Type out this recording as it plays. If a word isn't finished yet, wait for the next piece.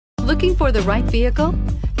Looking for the right vehicle?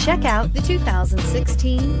 Check out the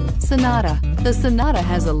 2016 Sonata. The Sonata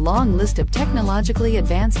has a long list of technologically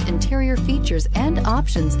advanced interior features and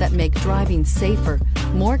options that make driving safer,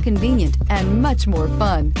 more convenient, and much more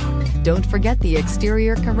fun. Don't forget the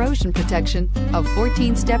exterior corrosion protection, a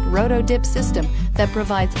 14-step roto-dip system that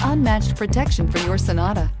provides unmatched protection for your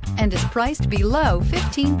Sonata and is priced below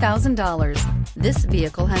 $15,000. This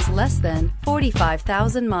vehicle has less than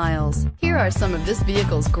 45,000 miles. Here are some of this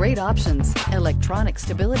vehicle's great options: electronic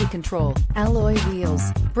stability control, alloy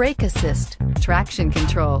wheels, brake assist, traction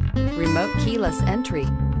control, remote keyless entry,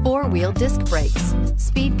 four-wheel disc brakes,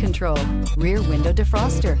 speed control, rear window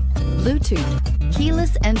defroster, Bluetooth,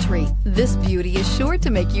 keyless entry. This beauty is sure to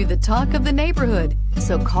make you the talk of the neighborhood.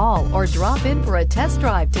 So call or drop in for a test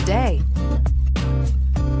drive today.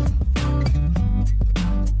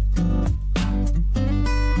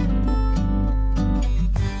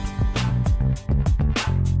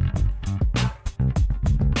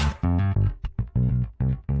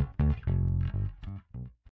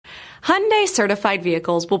 Hyundai certified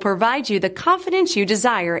vehicles will provide you the confidence you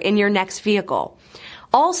desire in your next vehicle.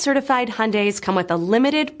 All certified Hyundais come with a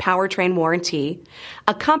limited powertrain warranty,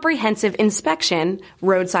 a comprehensive inspection,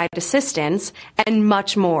 roadside assistance, and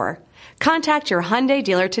much more. Contact your Hyundai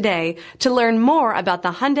dealer today to learn more about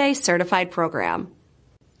the Hyundai certified program.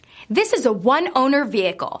 This is a one-owner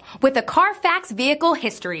vehicle with a CARFAX Vehicle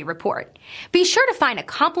History Report. Be sure to find a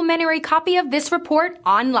complimentary copy of this report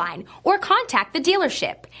online or contact the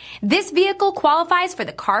dealership. This vehicle qualifies for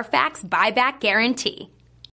the CARFAX Buyback Guarantee.